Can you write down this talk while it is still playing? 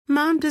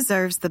Mom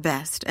deserves the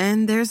best,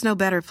 and there's no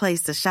better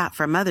place to shop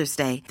for Mother's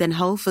Day than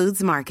Whole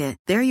Foods Market.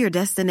 They're your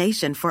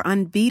destination for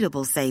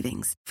unbeatable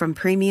savings, from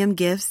premium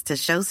gifts to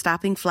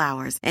show-stopping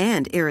flowers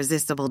and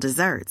irresistible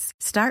desserts.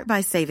 Start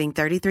by saving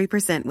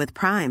 33% with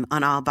Prime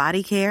on all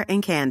body care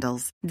and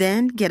candles.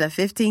 Then get a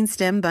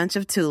 15-stem bunch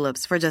of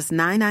tulips for just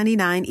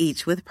 $9.99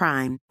 each with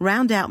Prime.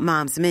 Round out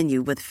Mom's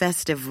menu with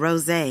festive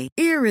rosé,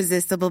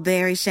 irresistible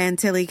berry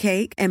chantilly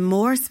cake, and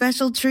more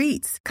special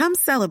treats. Come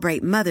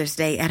celebrate Mother's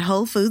Day at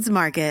Whole Foods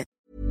Market.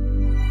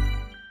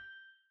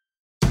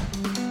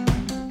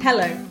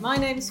 Hello, my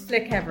name's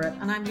Flick Everett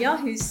and I'm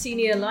Yahoo's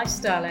Senior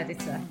Lifestyle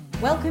Editor.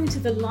 Welcome to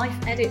the Life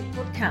Edit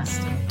podcast.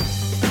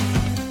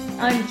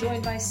 I'm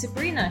joined by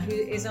Sabrina, who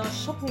is our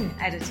shopping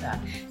editor,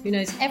 who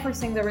knows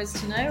everything there is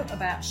to know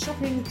about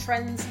shopping,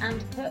 trends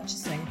and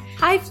purchasing.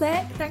 Hi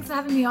Flick, thanks for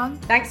having me on.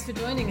 Thanks for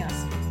joining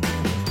us.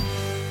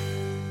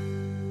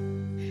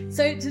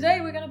 So today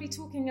we're going to be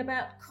talking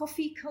about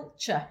coffee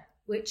culture,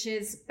 which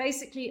is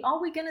basically, are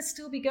we going to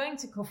still be going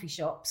to coffee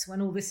shops when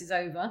all this is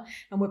over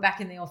and we're back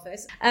in the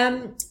office?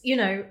 I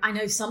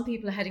know some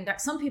people are heading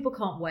back. Some people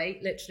can't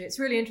wait, literally. It's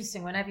really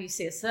interesting whenever you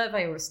see a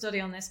survey or a study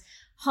on this.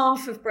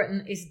 Half of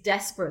Britain is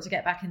desperate to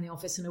get back in the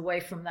office and away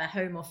from their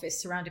home office,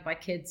 surrounded by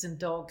kids and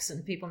dogs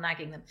and people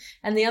nagging them.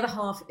 And the other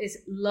half is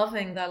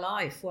loving their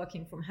life,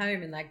 working from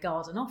home in their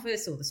garden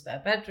office or the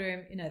spare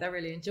bedroom. You know, they're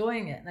really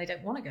enjoying it and they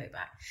don't want to go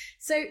back.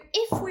 So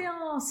if we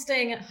are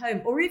staying at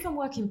home or even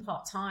working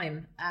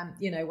part-time,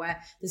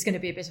 where there's going to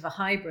be a bit of a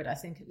hybrid, I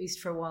think, at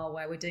least for a while,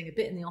 where we're doing a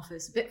bit in the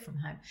office, a bit from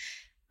home,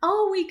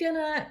 are we going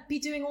to be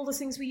doing all the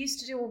things we used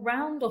to do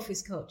around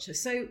office culture?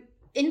 So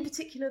in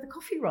particular, the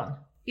coffee run.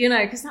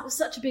 Because that was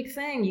such a big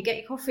thing. You get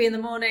your coffee in the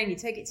morning, you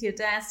take it to your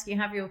desk, you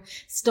have your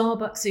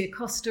Starbucks or your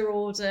Costa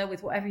order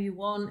with whatever you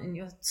want in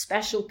your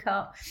special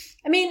cup.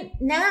 I mean,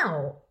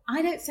 now,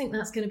 I don't think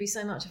that's going to be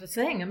so much of a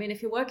thing. I mean,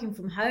 if you're working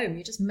from home,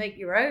 you just make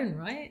your own,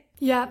 right?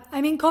 Yeah, I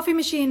mean, coffee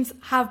machines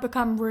have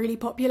become really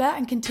popular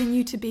and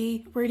continue to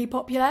be really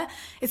popular,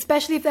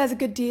 especially if there's a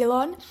good deal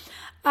on.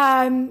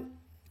 So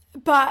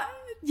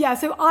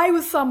I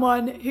was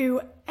someone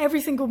who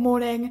every single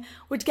morning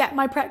would get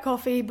my prep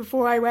coffee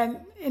before I went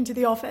into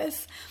the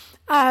office.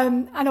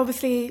 And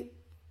obviously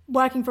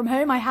working from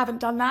home, I haven't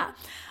done that.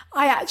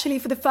 I actually,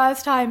 for the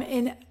first time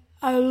in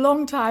a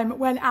long time,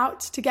 went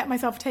out to get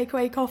myself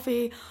takeaway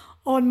coffee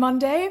on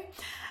Monday.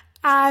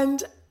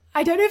 And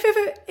I don't know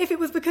if it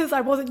was because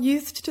I wasn't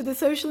used to the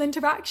social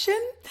interaction,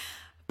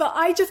 but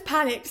I just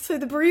panicked. So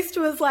the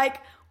barista was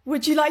like,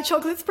 "Would you like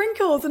chocolate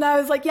sprinkles?" And I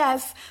was like,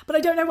 yes, but I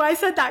don't know why I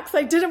said that because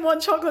I didn't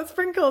want chocolate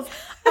sprinkles.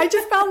 I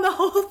just found the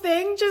whole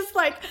thing just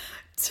like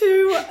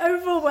too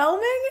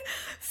overwhelming.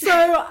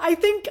 So I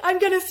think I'm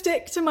going to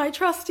stick to my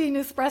trusty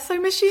Nespresso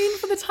machine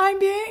for the time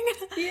being.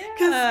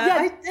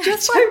 I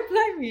don't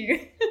blame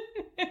you.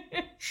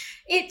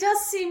 It does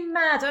seem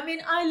mad. I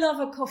mean, I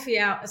love a coffee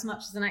out as much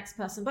as the next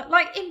person, but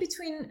like in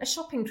between a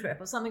shopping trip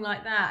or something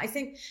like that, I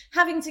think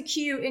having to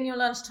queue in your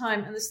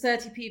lunchtime and there's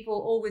 30 people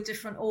all with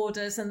different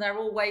orders and they're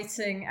all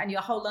waiting and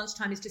your whole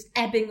lunchtime is just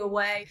ebbing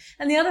away.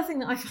 And the other thing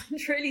that I find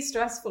really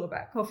stressful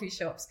about coffee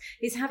shops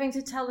is having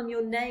to tell them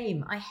your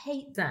name. I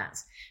hate that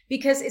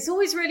because it's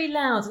always really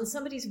loud and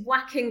somebody's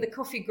whacking the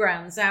coffee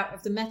grounds out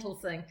of the metal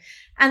thing.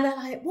 And they're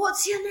like,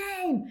 "What's your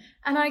name?"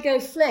 And I go,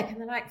 "Flick." And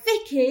they're like,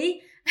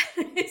 "Vicky."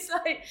 It's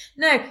like,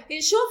 no,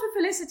 it's short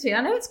for Felicity.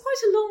 I know it's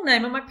quite a long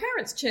name and my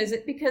parents chose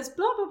it because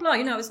blah, blah, blah.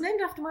 It was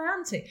named after my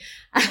auntie.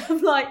 And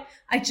I'm like,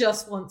 I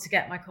just want to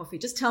get my coffee.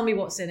 Just tell me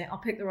what's in it. I'll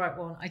pick the right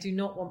one. I do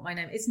not want my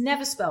name. It's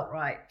never spelt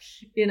right.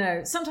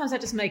 Sometimes I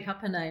just make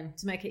up a name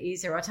to make it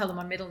easier. I tell them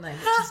my middle name,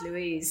 which is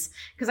Louise,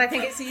 because I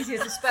think it's easier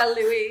to spell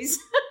Louise.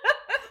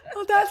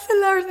 Oh, that's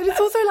hilarious. And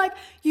it's also like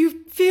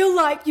you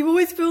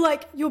always feel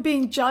like you're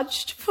being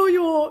judged for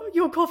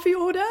your coffee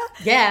order.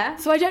 Yeah.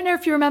 So I don't know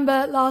if you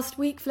remember last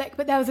week, Flick,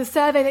 but there was a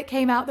survey that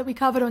came out that we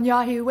covered on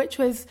Yahoo, which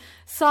was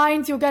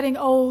signs you're getting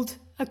old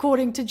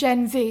according to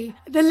Gen Z.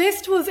 The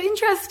list was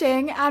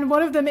interesting, and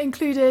one of them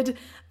included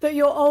that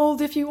you're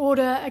old if you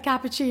order a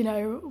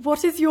cappuccino.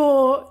 What is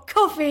your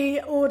coffee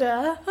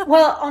order?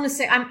 Well,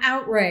 honestly, I'm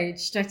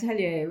outraged, I tell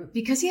you,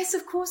 because yes,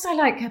 of course I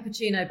like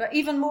cappuccino, but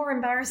even more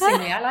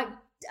embarrassingly, I like,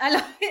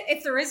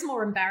 if there is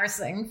more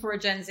embarrassing for a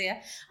Gen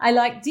Zer, I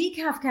like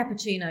decaf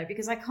cappuccino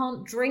because I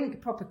can't drink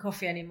proper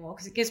coffee anymore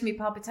because it gives me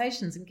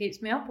palpitations and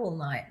keeps me up all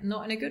night,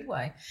 not in a good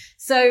way.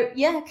 So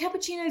yeah,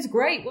 cappuccino's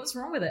great. What's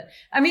wrong with it?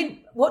 I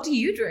mean, what do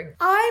you drink?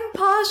 I'm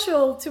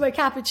partial to a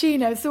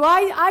cappuccino, so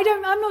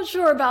I'm not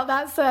sure about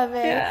that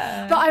survey,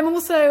 but I'm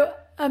also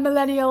a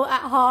millennial at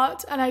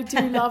heart and I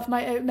do love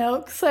my oat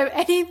milk. So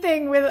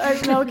anything with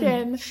oat milk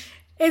in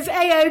is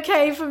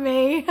A-OK for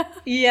me.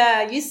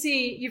 Yeah, you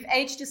see, you've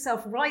aged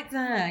yourself right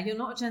there. You're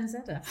not a Gen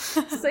Zer.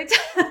 So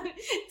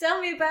tell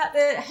me about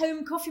the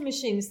home coffee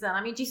machines then.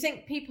 I mean, do you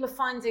think people are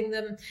finding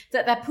them,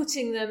 that they're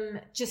putting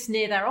them just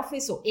near their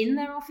office or in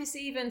their office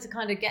even to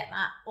kind of get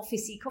that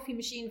officey coffee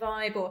machine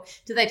vibe, or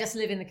do they just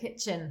live in the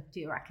kitchen, do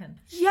you reckon?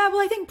 Yeah,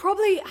 well, I think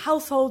probably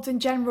households in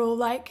general,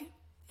 like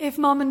if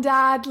mum and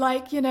dad,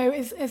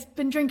 has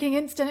been drinking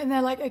instant and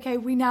they're like, okay,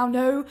 we now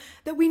know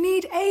that we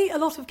need a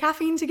lot of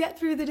caffeine to get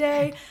through the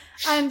day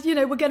and,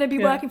 we're going to be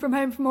working from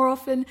home for more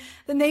often,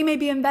 then they may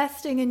be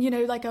investing in,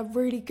 a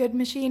really good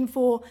machine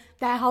for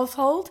their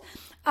household.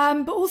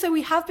 But also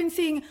we have been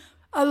seeing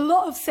a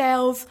lot of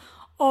sales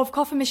of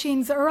coffee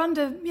machines that are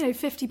under,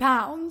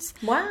 £50.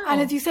 Wow. And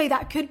as you say,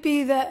 that could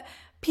be that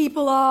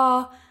people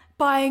are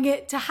buying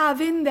it to have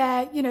in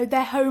their,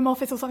 their home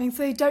office or something,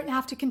 so they don't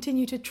have to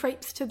continue to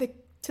traipse to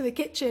the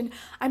kitchen.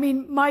 I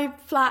mean, my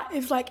flat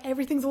is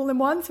everything's all in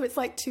one, so it's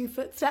 2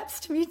 footsteps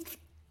to me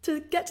to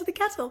get to the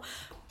kettle.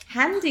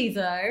 Handy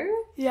though.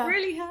 Yeah.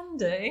 Really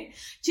handy.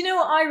 Do you know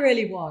what I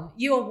really want?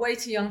 You are way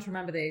too young to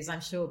remember these,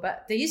 I'm sure,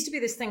 but there used to be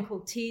this thing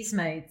called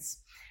Teasmades.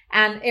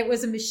 And it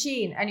was a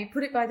machine and you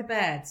put it by the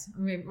bed. I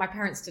mean, my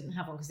parents didn't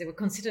have one because they were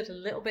considered a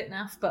little bit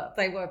naff, but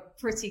they were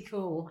pretty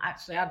cool,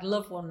 actually. I'd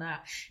love one now.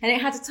 And it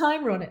had a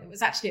timer on it. It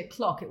was actually a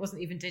clock. It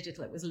wasn't even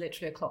digital. It was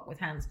literally a clock with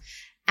hands.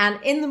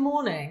 And in the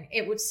morning,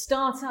 it would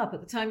start up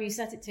at the time you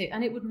set it to,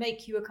 and it would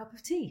make you a cup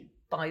of tea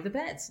by the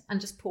bed and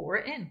just pour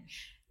it in.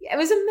 It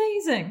was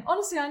amazing.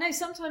 Honestly, I know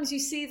sometimes you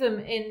see them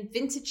in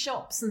vintage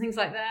shops and things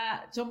like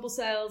that, jumble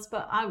sales,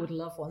 but I would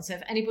love one. So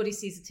if anybody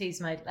sees a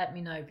Teasmade, let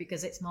me know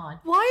because it's mine.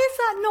 Why is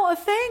that not a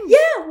thing?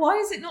 Yeah, why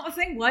is it not a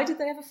thing? Why did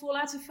they ever fall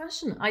out of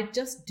fashion? I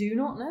just do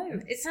not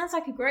know. It sounds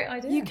like a great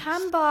idea. You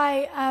can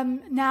buy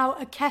now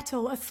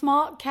a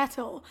smart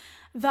kettle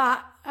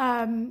that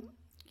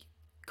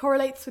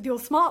correlates with your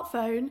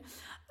smartphone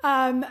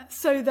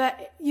so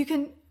that you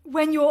can,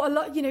 when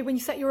you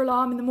set your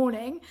alarm in the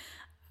morning,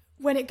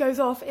 when it goes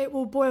off, it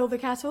will boil the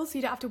kettle, so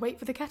you don't have to wait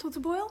for the kettle to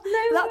boil.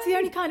 That's the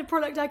only kind of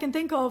product I can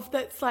think of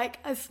that's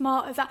as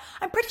smart as that.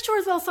 I'm pretty sure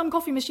as well some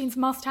coffee machines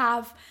must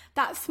have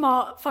that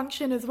smart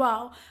function as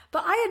well.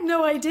 But I had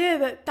no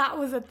idea that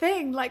was a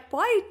thing.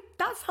 Why?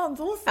 That sounds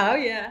awesome. Oh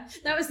yeah,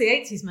 that was the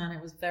 80s, man.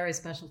 It was a very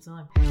special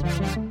time.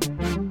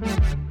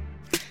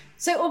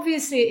 So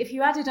obviously, if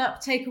you added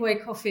up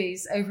takeaway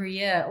coffees over a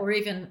year, or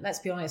even, let's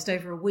be honest,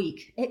 over a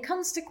week, it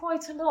comes to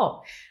quite a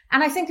lot.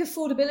 And I think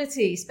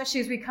affordability, especially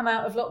as we come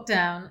out of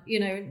lockdown,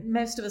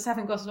 most of us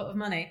haven't got a lot of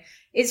money.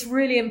 It's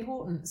really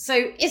important.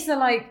 So is there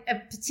a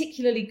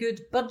particularly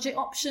good budget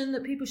option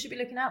that people should be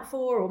looking out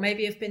for, or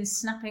maybe have been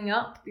snapping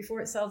up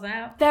before it sells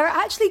out? There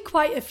are actually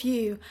quite a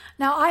few.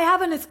 Now, I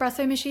have an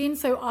espresso machine,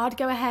 so I'd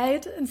go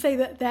ahead and say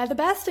that they're the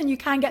best, and you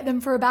can get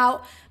them for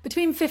about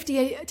between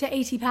 £50 to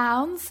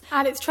 £80.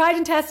 And it's tried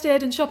and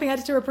tested and shopping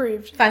editor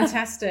approved.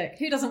 Fantastic.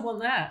 Who doesn't want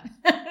that?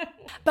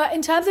 But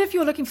in terms of if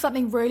you're looking for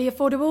something really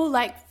affordable,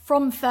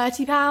 from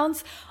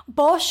 £30,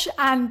 Bosch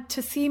and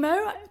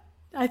Tassimo,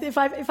 if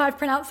I've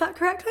pronounced that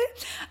correctly,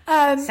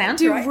 Sounds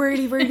do right.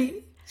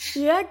 really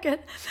yeah, good.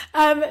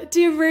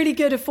 Do really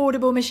good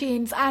affordable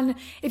machines. And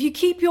if you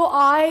keep your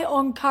eye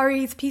on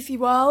Currys PC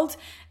World,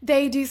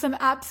 they do some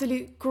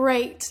absolute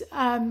great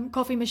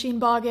coffee machine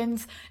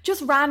bargains.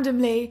 Just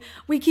randomly,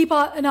 we keep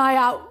an eye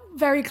out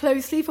very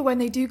closely for when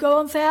they do go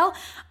on sale.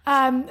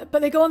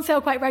 But they go on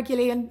sale quite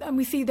regularly, and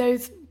we see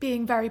those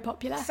being very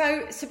popular.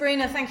 So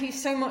Sabrina, thank you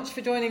so much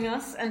for joining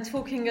us and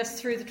talking us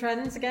through the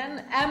trends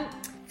again.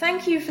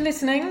 Thank you for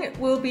listening.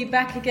 We'll be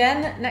back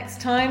again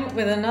next time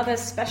with another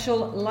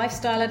special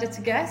lifestyle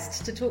editor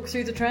guest to talk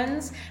through the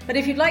trends. But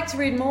if you'd like to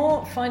read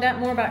more, find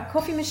out more about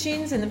coffee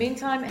machines, in the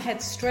meantime,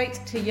 head straight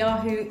to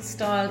Yahoo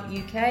Style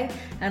UK,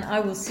 and I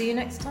will see you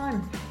next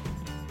time.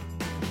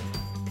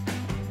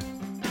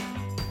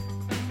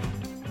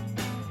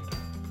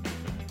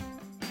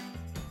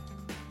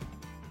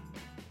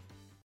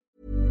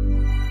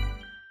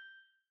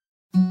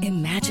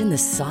 Imagine the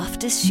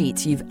softest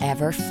sheets you've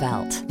ever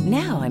felt.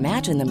 Now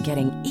imagine them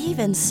getting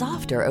even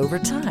softer over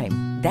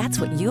time.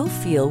 That's what you'll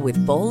feel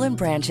with Boll &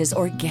 Branch's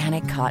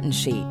organic cotton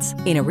sheets.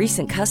 In a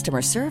recent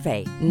customer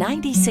survey,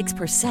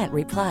 96%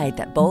 replied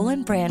that Boll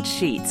 & Branch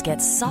sheets get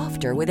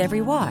softer with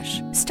every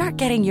wash. Start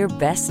getting your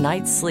best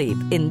night's sleep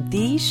in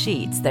these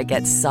sheets that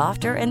get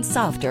softer and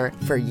softer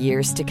for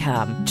years to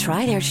come.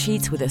 Try their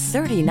sheets with a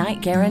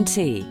 30-night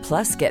guarantee.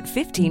 Plus, get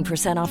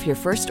 15% off your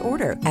first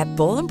order at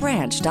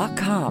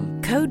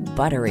bollandbranch.com. Code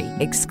BUTTERY.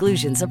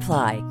 Exclusions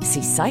apply.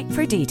 See site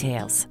for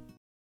details.